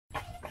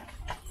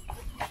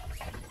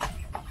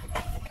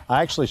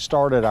I actually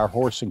started our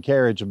horse and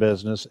carriage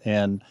business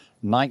in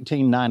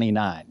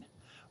 1999.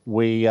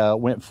 We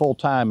went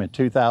full-time in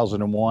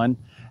 2001,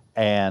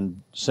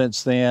 and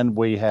since then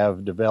we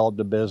have developed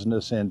a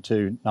business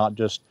into not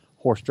just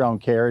horse-drawn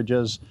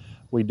carriages.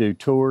 We do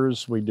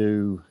tours, we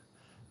do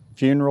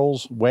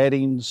funerals,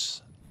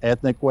 weddings,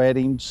 ethnic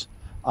weddings,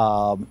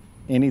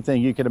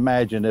 anything you can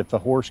imagine. If a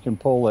horse can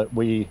pull it,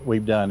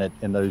 we've done it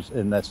in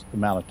this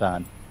amount of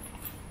time.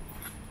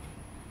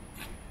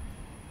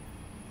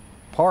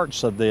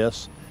 Parts of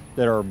this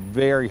that are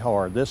very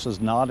hard. This is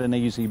not an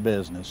easy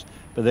business,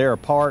 but there are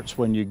parts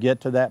when you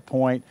get to that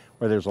point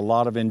where there's a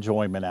lot of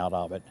enjoyment out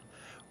of it.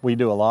 We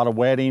do a lot of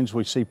weddings.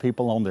 We see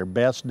people on their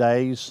best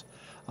days.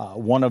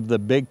 One of the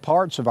big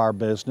parts of our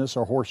business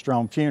are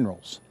horse-drawn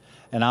funerals,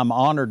 and I'm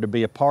honored to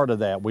be a part of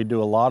that. We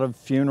do a lot of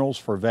funerals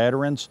for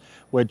veterans,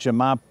 which in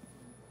my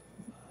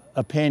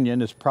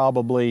opinion is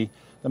probably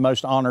the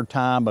most honored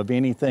time of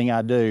anything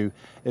I do,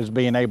 is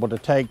being able to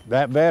take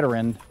that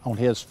veteran on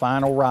his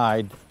final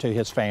ride to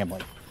his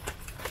family.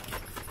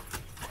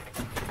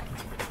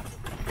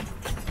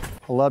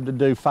 I love to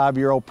do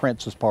 5-year-old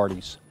princess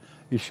parties.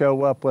 You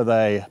show up with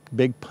a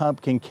big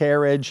pumpkin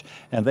carriage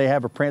and they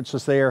have a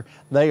princess there.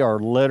 They are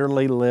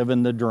literally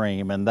living the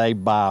dream, and they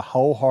buy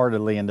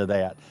wholeheartedly into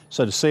that.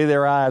 So to see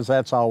their eyes,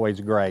 that's always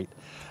great.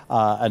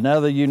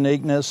 Another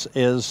uniqueness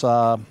is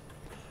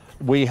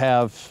we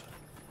have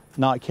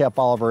not kept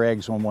all of our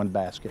eggs in one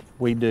basket.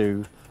 We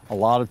do a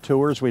lot of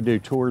tours. We do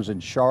tours in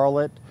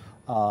Charlotte,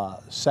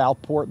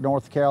 Southport,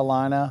 North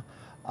Carolina,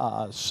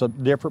 some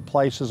different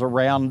places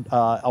around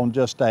on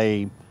just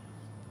a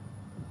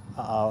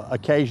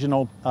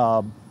occasional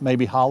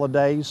maybe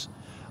holidays.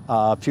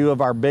 A few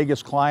of our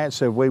biggest clients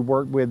that we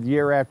work with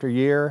year after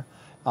year.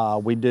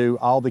 We do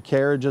all the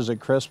carriages at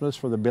Christmas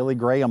for the Billy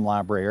Graham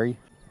Library.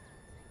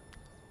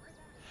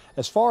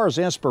 As far as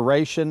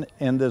inspiration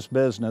in this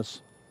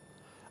business,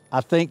 I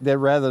think that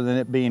rather than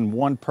it being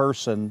one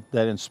person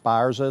that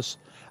inspires us,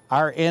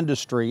 our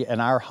industry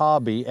and our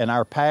hobby and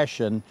our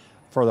passion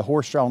for the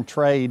horse-drawn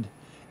trade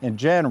in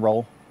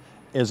general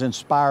is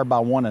inspired by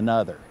one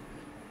another.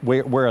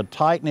 We're a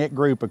tight-knit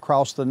group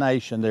across the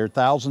nation. There are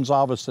thousands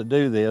of us that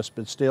do this,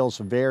 but still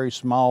it's a very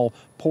small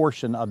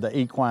portion of the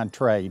equine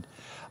trade.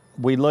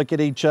 We look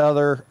at each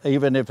other,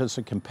 even if it's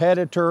a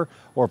competitor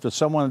or if it's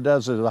someone that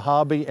does it as a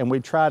hobby, and we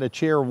try to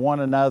cheer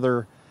one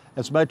another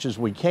as much as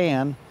we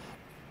can.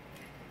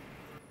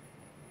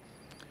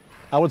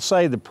 I would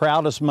say the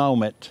proudest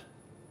moment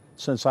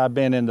since I've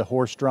been in the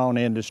horse-drawn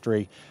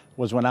industry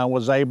was when I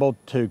was able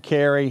to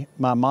carry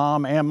my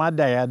mom and my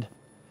dad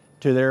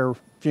to their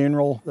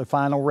funeral, the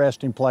final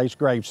resting place,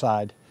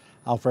 graveside.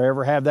 I'll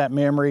forever have that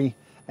memory,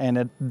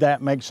 and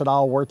that makes it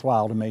all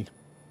worthwhile to me.